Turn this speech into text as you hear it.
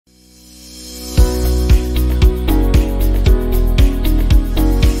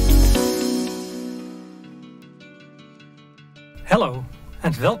Hello,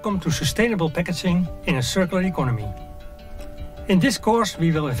 and welcome to Sustainable Packaging in a Circular Economy. In this course, we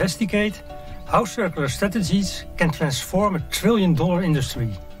will investigate how circular strategies can transform a trillion-dollar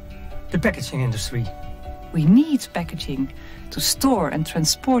industry, the packaging industry. We need packaging to store and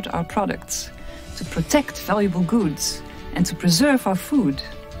transport our products, to protect valuable goods, and to preserve our food.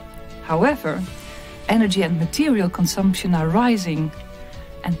 However, energy and material consumption are rising,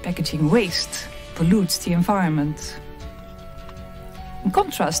 and packaging waste pollutes the environment. In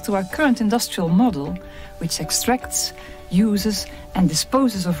contrast to our current industrial model, which extracts, uses and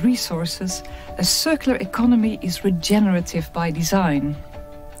disposes of resources, a circular economy is regenerative by design.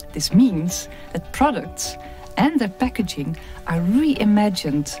 This means that products and their packaging are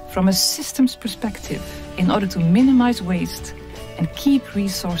reimagined from a systems perspective in order to minimize waste and keep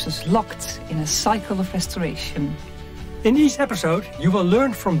resources locked in a cycle of restoration. In each episode, you will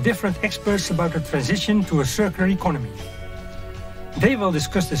learn from different experts about the transition to a circular economy. They will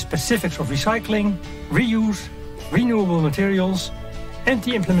discuss the specifics of recycling, reuse, renewable materials, and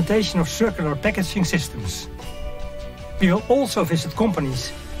the implementation of circular packaging systems. We will also visit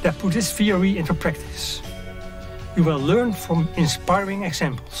companies that put this theory into practice. You will learn from inspiring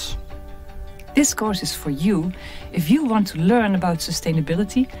examples. This course is for you if you want to learn about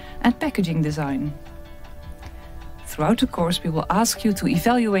sustainability and packaging design. Throughout the course, we will ask you to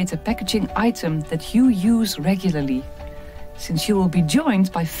evaluate a packaging item that you use regularly. Since you will be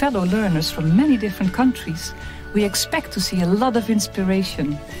joined by fellow learners from many different countries, we expect to see a lot of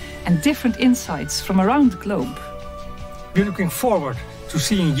inspiration and different insights from around the globe. We're looking forward to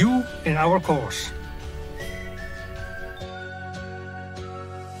seeing you in our course.